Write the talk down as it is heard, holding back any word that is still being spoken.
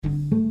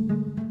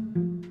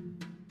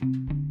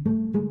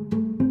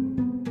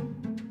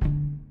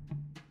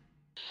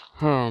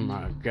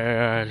my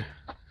god.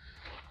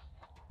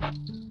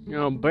 You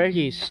know,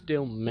 Becky's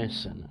still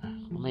missing.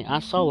 I mean, I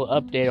saw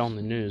an update on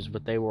the news,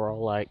 but they were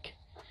all like,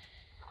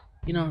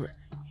 you know,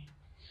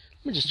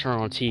 let me just turn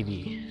on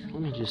TV.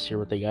 Let me just hear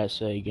what they guys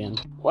say again.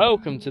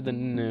 Welcome to the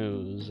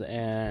news,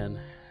 and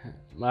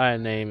my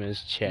name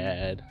is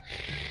Chad.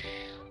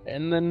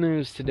 And the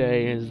news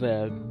today is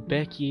that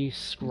Becky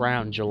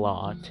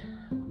Scroungelot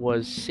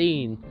was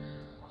seen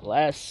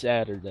last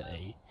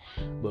Saturday,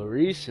 but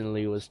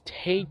recently was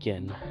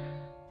taken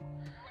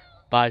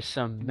by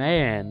some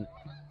man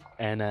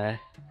and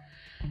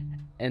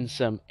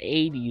some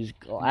 80s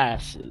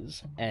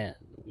glasses, and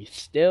we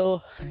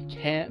still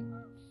can't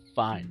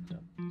find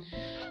them.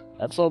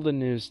 That's all the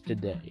news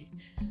today.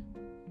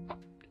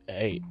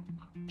 Hey,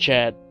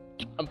 Chad,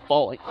 I'm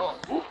falling.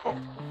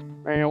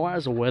 Man, why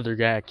is a weather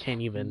guy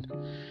can't even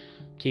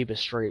keep a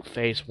straight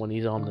face when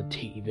he's on the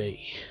TV?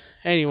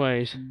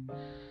 Anyways,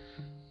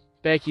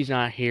 Becky's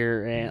not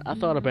here, and I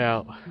thought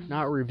about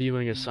not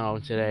reviewing a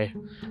song today.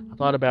 I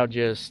thought about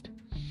just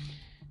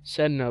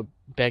setting up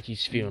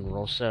Becky's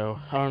funeral. So,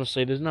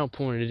 honestly, there's no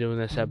point in doing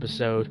this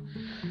episode.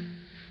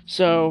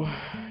 So,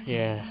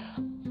 yeah.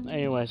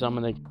 Anyways, I'm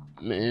gonna...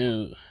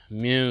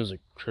 Music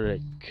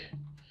critic.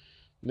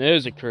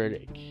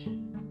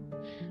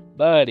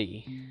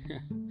 Buddy.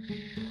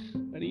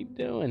 What are you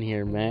doing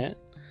here, man?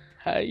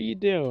 How you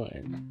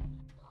doing?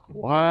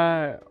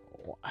 Why?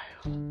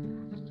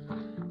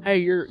 Hey,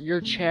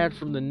 you're Chad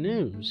from the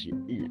news.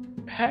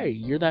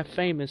 You're that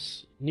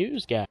famous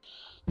news guy.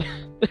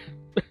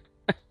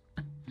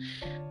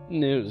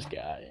 News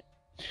guy.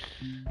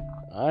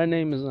 My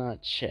name is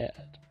not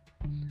Chad.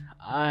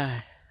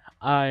 I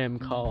am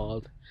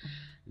called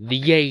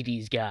the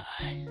 80s guy.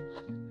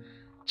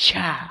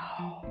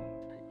 Ciao.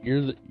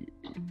 You're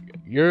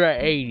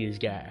an 80s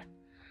guy.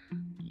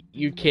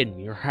 You're kidding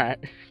me, right?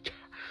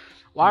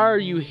 Why are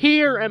you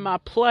here in my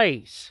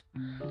place?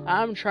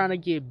 I'm trying to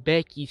get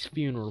Becky's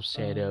funeral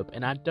set up,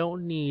 and I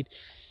don't need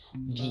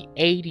the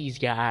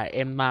 80s guy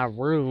in my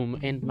room,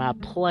 in my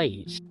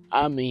place.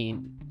 I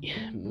mean,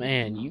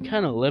 man, you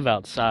kind of live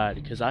outside,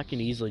 because I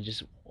can easily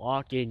just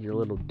walk in your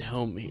little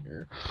dome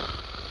here.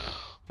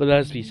 But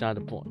that's beside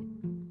the point.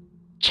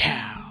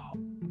 Ciao.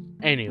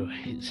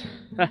 Anyways.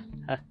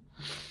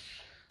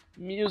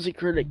 Music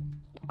critic,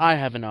 I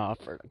have an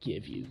offer to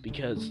give you,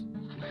 because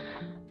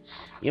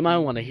you might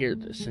want to hear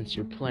this since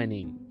you're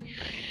planning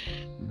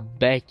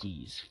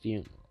Becky's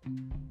funeral.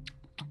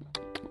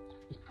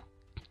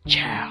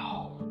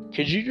 Ciao.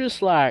 Could you just,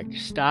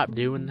 stop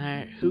doing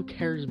that? Who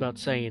cares about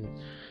saying,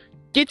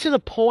 get to the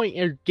point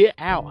or get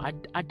out?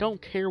 I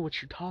don't care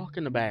what you're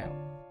talking about.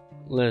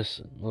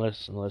 Listen.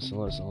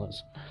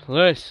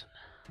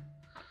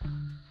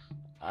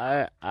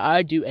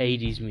 I do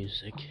 80s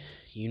music.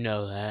 You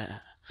know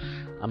that.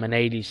 I'm an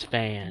 80s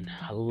fan.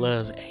 I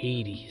love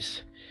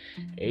 80s.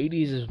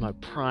 80s is my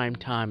prime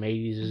time.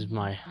 80s is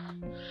my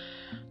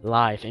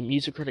life. And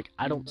music critic,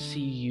 I don't see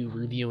you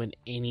reviewing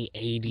any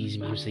 80s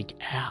music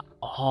at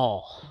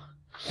all.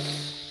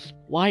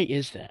 Why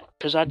is that?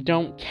 Because I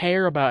don't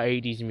care about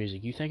 80s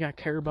music. You think I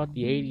care about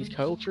the 80s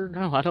culture?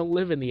 No, I don't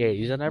live in the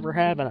 80s. I never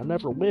have and I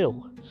never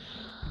will.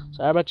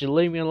 So how about you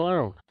leave me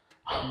alone?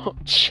 Oh,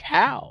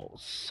 ciao.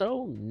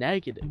 So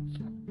negative.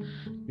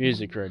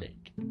 Music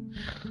critic,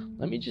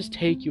 let me just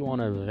take you on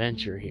an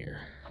adventure here.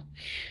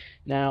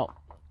 Now,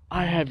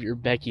 I have your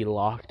Becky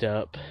locked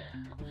up,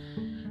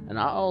 and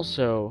I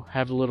also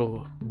have a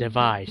little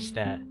device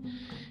that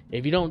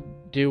if you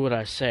don't do what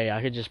I say,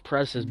 I could just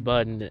press this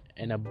button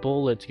and a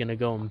bullet's gonna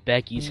go in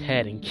Becky's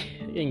head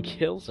and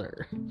kills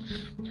her.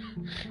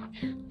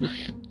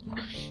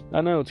 I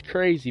know it's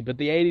crazy, but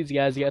the 80s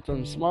guys got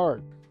them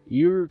smart.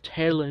 You're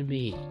telling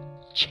me,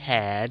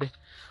 Chad,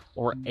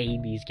 or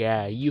 80s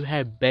guy, you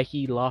had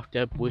Becky locked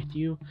up with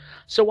you?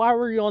 So why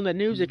were you on the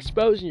news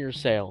exposing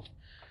yourself?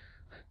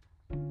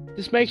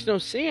 This makes no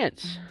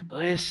sense.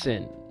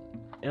 Listen,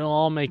 it'll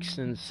all make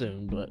sense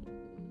soon, but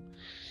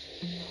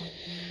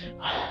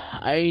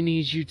I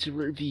need you to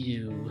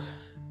review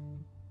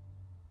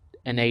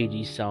an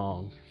 80s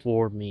song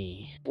for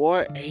me.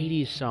 What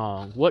 80s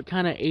song? What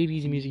kind of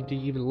 80s music do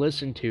you even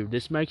listen to?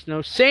 This makes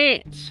no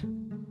sense.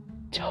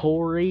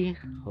 Tory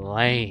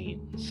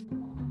Lanez.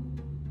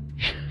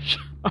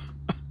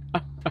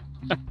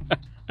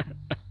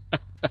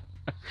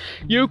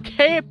 You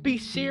can't be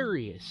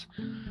serious.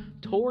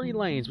 Tory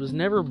Lanez was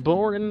never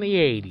born in the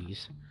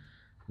 80s.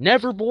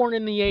 Never born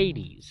in the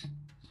 80s.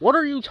 What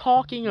are you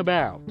talking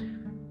about?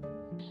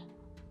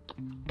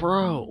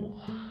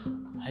 Bro,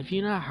 have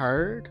you not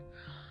heard?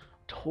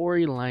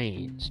 Tory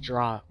Lanez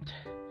dropped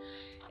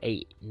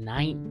a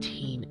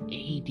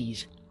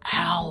 1980s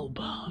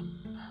album.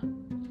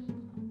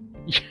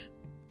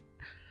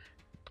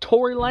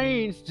 Tory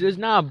Lanez is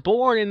not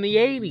born in the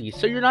 80s,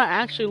 so you're not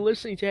actually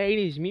listening to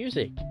 80s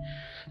music.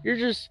 You're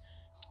just...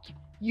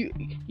 You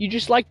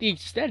just like the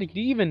aesthetic. Do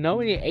you even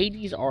know any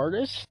 80s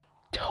artists?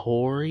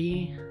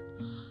 Tory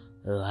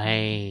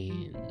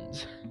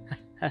Lanez.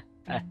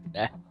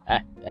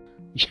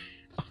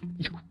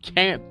 You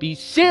can't be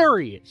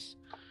serious.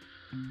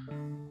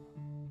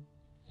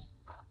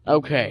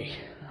 Okay,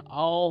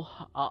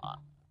 I'll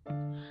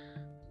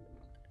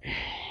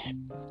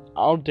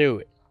I'll do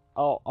it.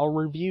 I'll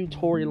review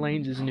Tory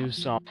Lanez new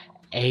song.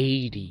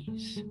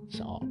 80s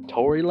song.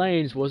 Tory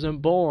Lanez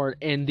wasn't born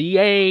in the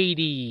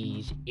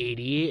 80s,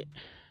 idiot.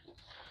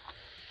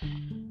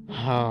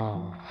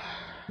 Oh.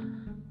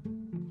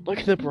 Look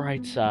at the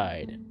bright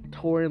side.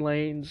 Tory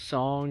Lanez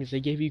songs, they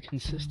gave you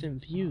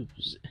consistent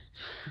views.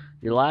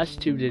 Your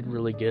last two did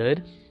really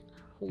good.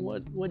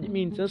 What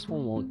means this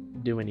one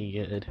won't do any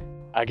good?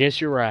 I guess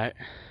you're right.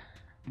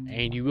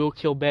 And you will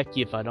kill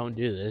Becky if I don't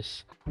do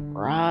this.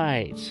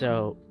 Right,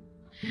 so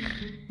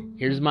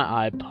here's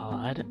my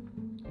iPod.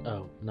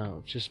 Oh,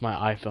 no, just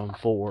my iPhone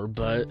 4,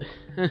 but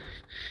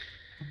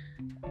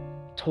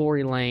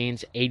Tory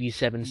Lanez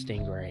 87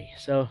 Stingray.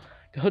 So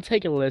go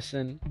take a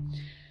listen.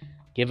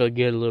 Give a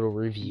good little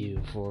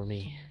review for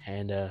me.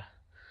 And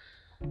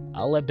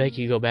I'll let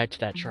Becky go back to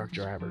that truck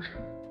driver.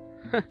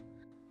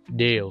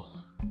 Deal.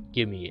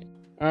 Give me it.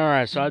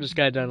 Alright, so I just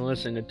got done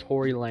listening to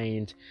Tory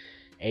Lanez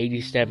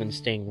 87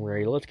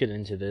 Stingray. Let's get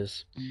into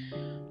this.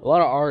 A lot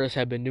of artists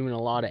have been doing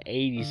a lot of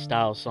 80s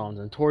style songs,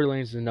 and Tory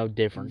Lanez is no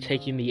different.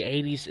 Taking the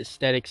 80s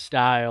aesthetic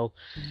style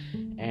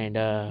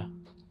and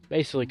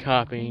basically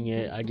copying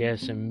it, I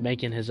guess, and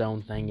making his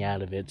own thing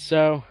out of it.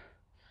 So,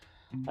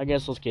 I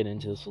guess let's get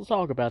into this. Let's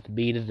talk about the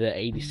beat of the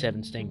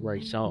 87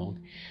 Stingray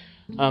song.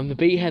 The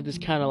beat had this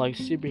kind of like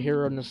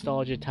superhero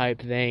nostalgia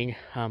type thing.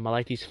 I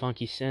like these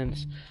funky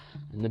synths,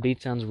 and the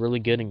beat sounds really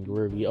good and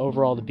groovy.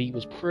 Overall, the beat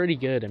was pretty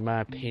good in my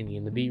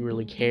opinion. The beat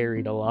really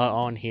carried a lot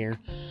on here.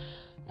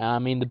 I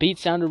mean, the beat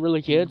sounded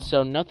really good,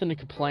 so nothing to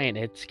complain.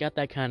 It's got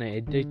that kind of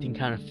addicting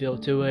kind of feel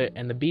to it,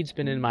 and the beat's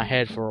been in my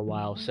head for a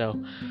while. So,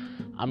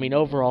 I mean,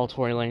 overall,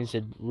 Tory Lanez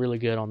did really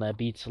good on that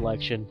beat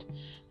selection,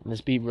 and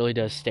this beat really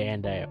does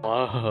stand out.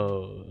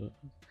 Whoa.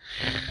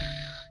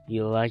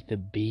 You like the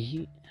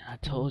beat? I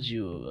told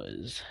you it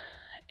was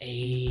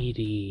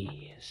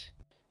 80s.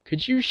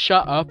 Could you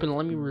shut up and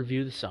let me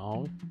review the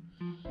song?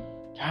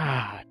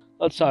 God.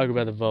 Let's talk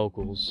about the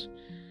vocals.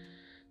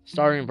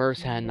 Starting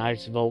verse had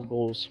nice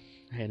vocals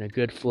and a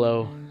good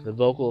flow. The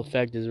vocal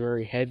effect is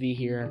very heavy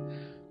here,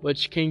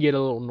 which can get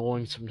a little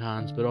annoying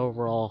sometimes, but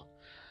overall,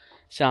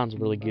 sounds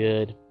really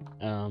good.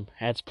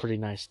 Adds pretty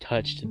nice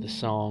touch to the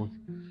song.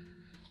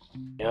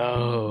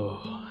 Yo,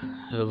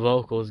 the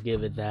vocals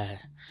give it that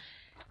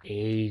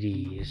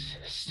 80s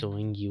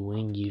swingy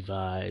wingy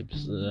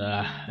vibes.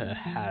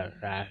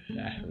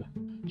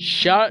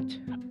 Shut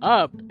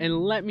up and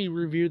let me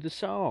review the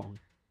song.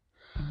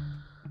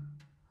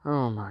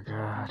 Oh my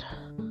god.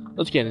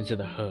 Let's get into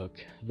the hook.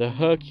 The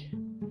hook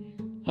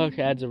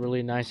adds a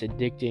really nice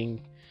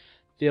addicting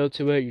feel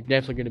to it. You're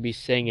definitely going to be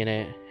singing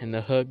it, and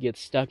the hook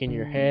gets stuck in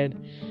your head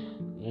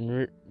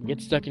and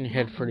gets stuck in your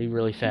head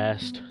really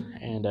fast.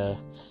 And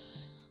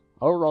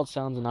overall, it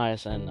sounds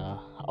nice, and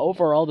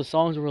overall, the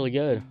song's really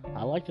good.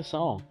 I like the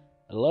song.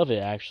 I love it,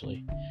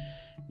 actually.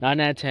 9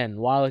 out of 10.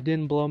 While it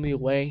didn't blow me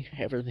away,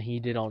 everything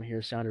he did on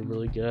here sounded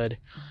really good.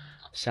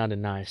 Sounded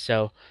nice.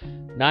 So,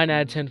 9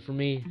 out of 10 for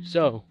me.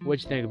 So,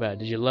 what'd you think about it?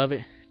 Did you love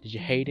it? Did you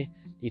hate it?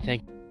 Do you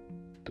think...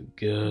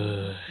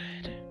 Good.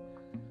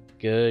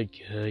 Good,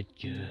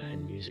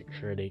 music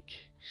critic.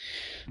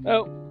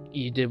 Well,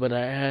 you did what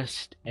I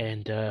asked,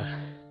 and,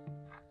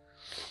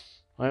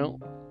 well...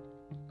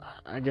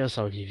 I guess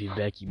I'll give you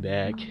Becky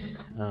back.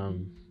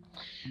 To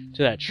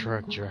that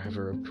truck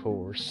driver, of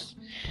course.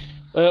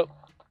 Well,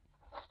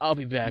 I'll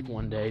be back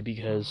one day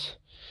because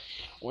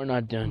we're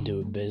not done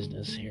doing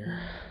business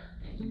here.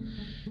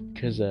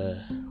 Because,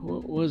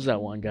 what was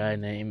that one guy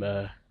named,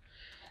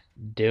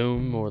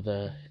 Doom, or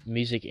the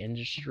music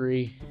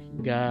industry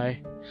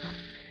guy?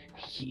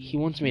 He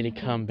wants me to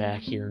come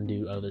back here and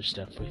do other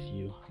stuff with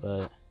you,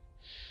 but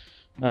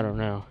I don't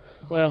know.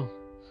 Well,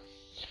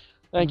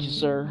 thank you,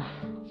 sir,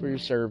 for your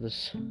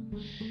service.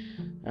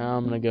 Now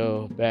I'm gonna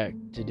go back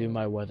to do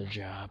my weather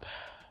job.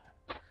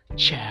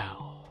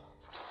 Ciao.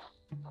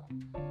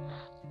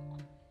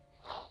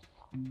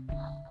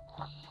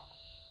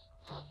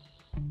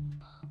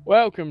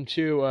 Welcome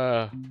to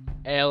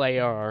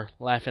LAR,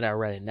 Laughing at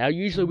Reddit. Now,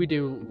 usually we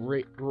do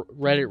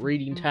Reddit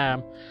reading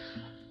time,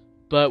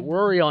 but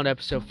we're already on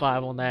episode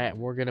 5 on that,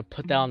 and we're gonna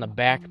put that on the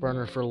back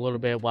burner for a little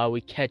bit while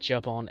we catch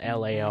up on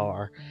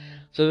LAR.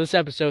 So this is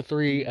episode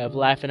 3 of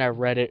Laughing at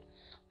Reddit.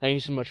 Thank you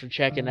so much for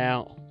checking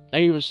out.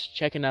 Thank you for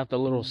checking out the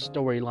little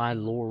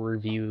storyline lore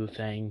review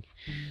thing.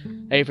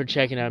 Thank you for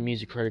checking out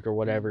Music Critic or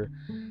whatever.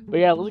 But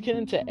yeah, let's get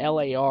into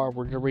LAR.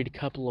 We're going to read a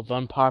couple of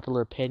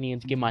unpopular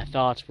opinions, give my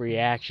thoughts,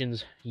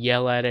 reactions,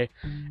 yell at it,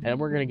 and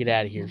we're going to get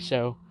out of here.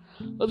 So,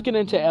 let's get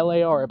into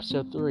LAR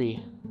episode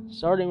 3.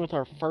 Starting with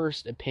our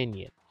first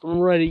opinion. From a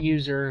Reddit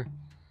user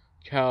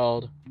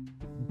called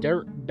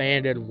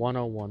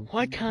DirtBandit101.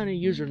 What kind of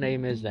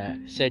username is that?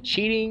 It said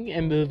cheating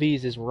in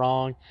movies is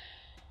wrong,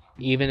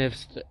 even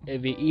if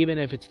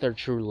it's their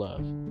true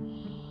love.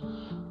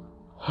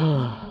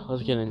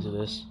 Let's get into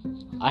this.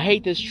 I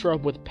hate this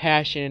trope with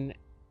passion.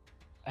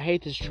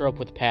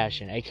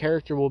 A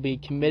character will be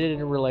committed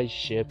in a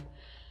relationship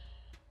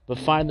but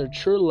find their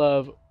true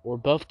love, or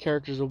both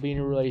characters will be in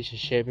a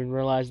relationship and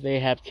realize they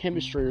have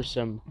chemistry or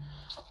some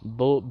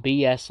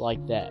BS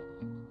like that.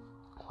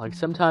 Like,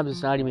 sometimes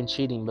it's not even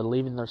cheating, but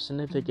leaving their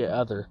significant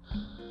other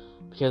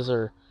because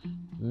they're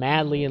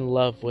madly in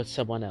love with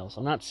someone else.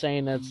 I'm not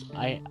saying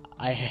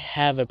I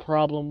have a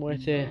problem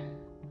with it,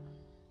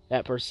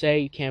 that per se.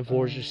 You can't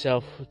force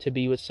yourself to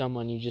be with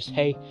someone. You just,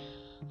 hey,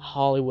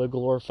 Hollywood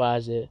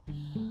glorifies it.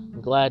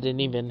 I'm glad it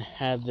didn't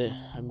happen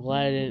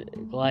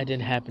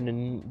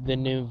in the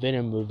new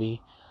Venom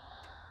movie.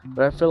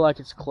 But I feel like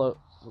it's close.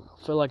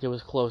 I feel like it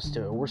was close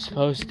to it. We're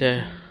supposed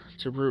to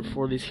root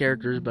for these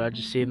characters, but I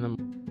just see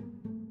them.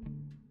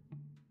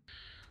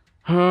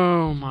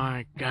 Oh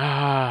my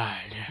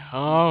god.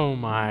 Oh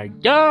my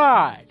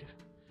god.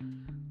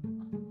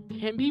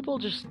 Can people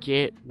just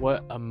get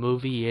what a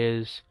movie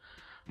is?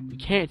 You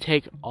can't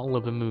take all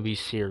of a movie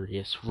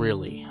serious,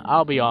 really.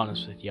 I'll be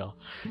honest with y'all.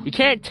 You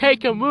can't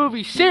take a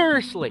movie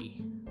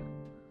seriously!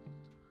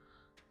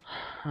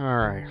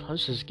 Alright,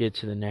 let's just get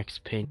to the next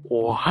opinion.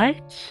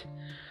 What?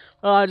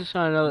 Well, I just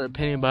found another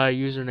opinion by a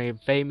user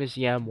named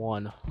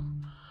FamousYam1.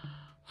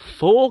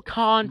 Full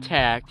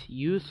contact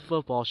youth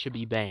football should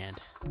be banned.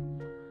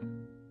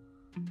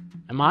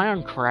 Am I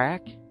on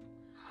crack?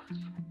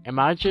 Am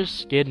I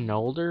just getting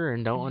older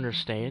and don't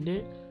understand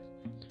it?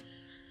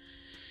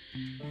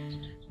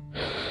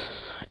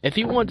 If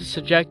you want to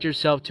subject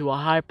yourself to a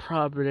high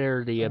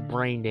probability of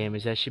brain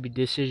damage, that should be a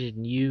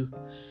decision you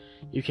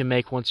can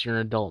make once you're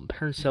an adult.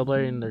 Parents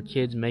celebrating their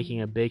kids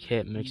making a big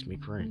hit makes me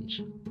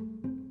cringe.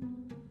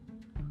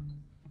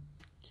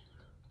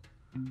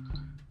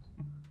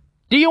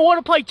 Do you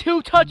want to play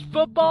two-touch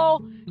football?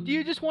 Do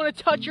you just want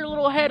to touch your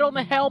little head on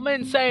the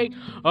helmet and say,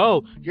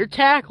 oh, you're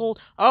tackled.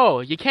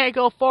 Oh, you can't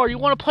go far. You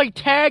want to play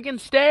tag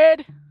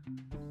instead?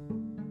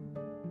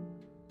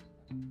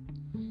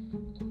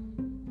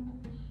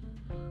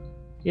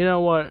 You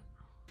know what?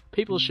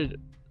 People should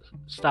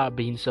stop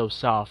being so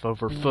soft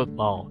over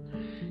football.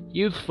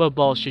 Youth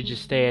football should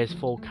just stay as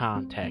full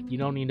contact. You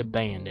don't need to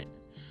ban it.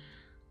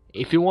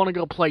 If you want to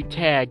go play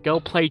tag, go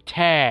play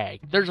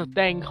tag. There's a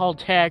thing called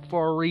tag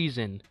for a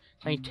reason.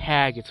 It ain't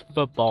tag, it's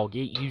football.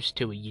 Get used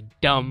to it, you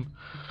dumb.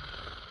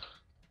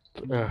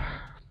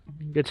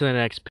 Get to the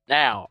next.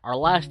 Now, our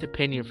last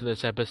opinion for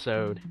this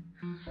episode.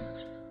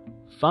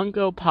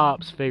 Funko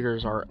Pop's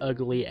figures are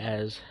ugly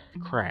as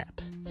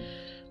crap.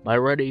 By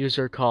Reddit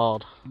user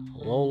called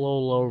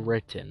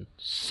Lololowritten.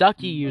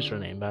 Sucky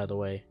username, by the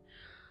way.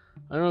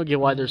 I don't get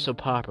why they're so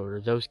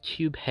popular. Those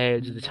cube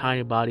heads, the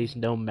tiny bodies,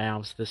 no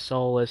mouths, the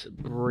soulless,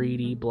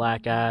 greedy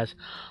black eyes.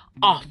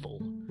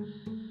 Awful.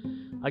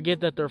 I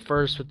get that they're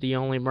first with the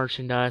only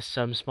merchandise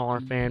some smaller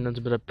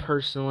fandoms, but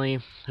personally,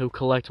 who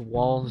collect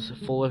walls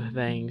full of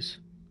things,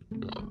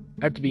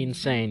 have to be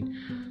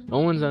insane.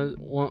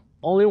 The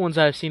only ones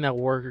I've seen that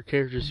work are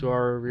characters who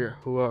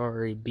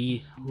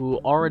already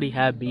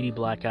have beady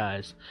black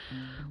eyes.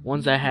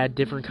 Ones that had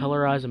different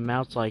color eyes and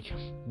mouths, like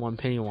one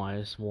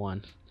Pennywise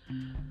one.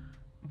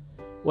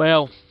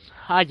 Well,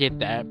 I get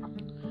that.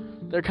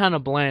 They're kind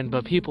of bland,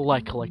 but people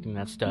like collecting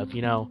that stuff,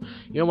 you know.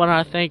 You know what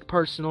I think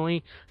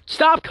personally?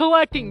 Stop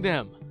collecting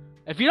them!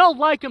 If you don't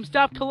like them,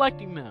 stop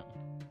collecting them!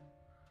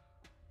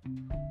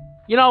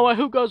 You know what?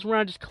 Who goes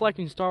around just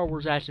collecting Star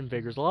Wars action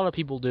figures? A lot of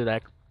people do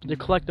that. They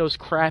collect those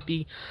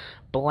crappy,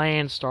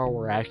 bland Star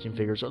Wars action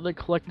figures. Or they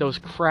collect those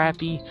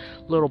crappy,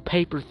 little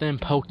paper-thin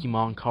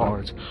Pokemon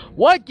cards.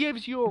 What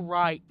gives you a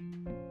right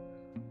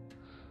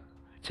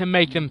to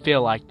make them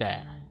feel like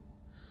that?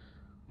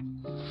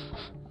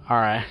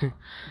 Alright.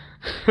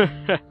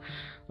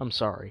 I'm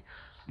sorry.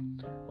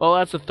 Well,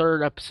 that's the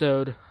third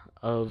episode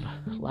of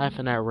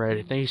Laughing at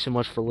Reddit. Thank you so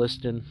much for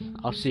listening.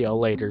 I'll see y'all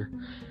later.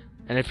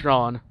 And if you're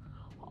on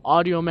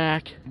Audio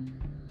Mac,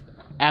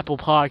 Apple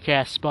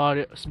Podcasts,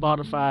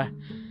 Spotify,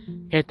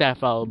 hit that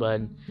follow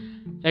button.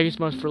 Thank you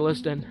so much for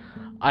listening.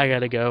 I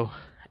gotta go.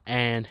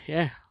 And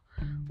yeah,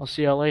 I'll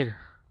see y'all later.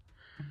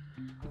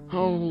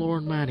 Oh,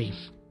 Lord Mighty.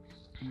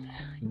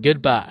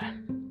 Goodbye.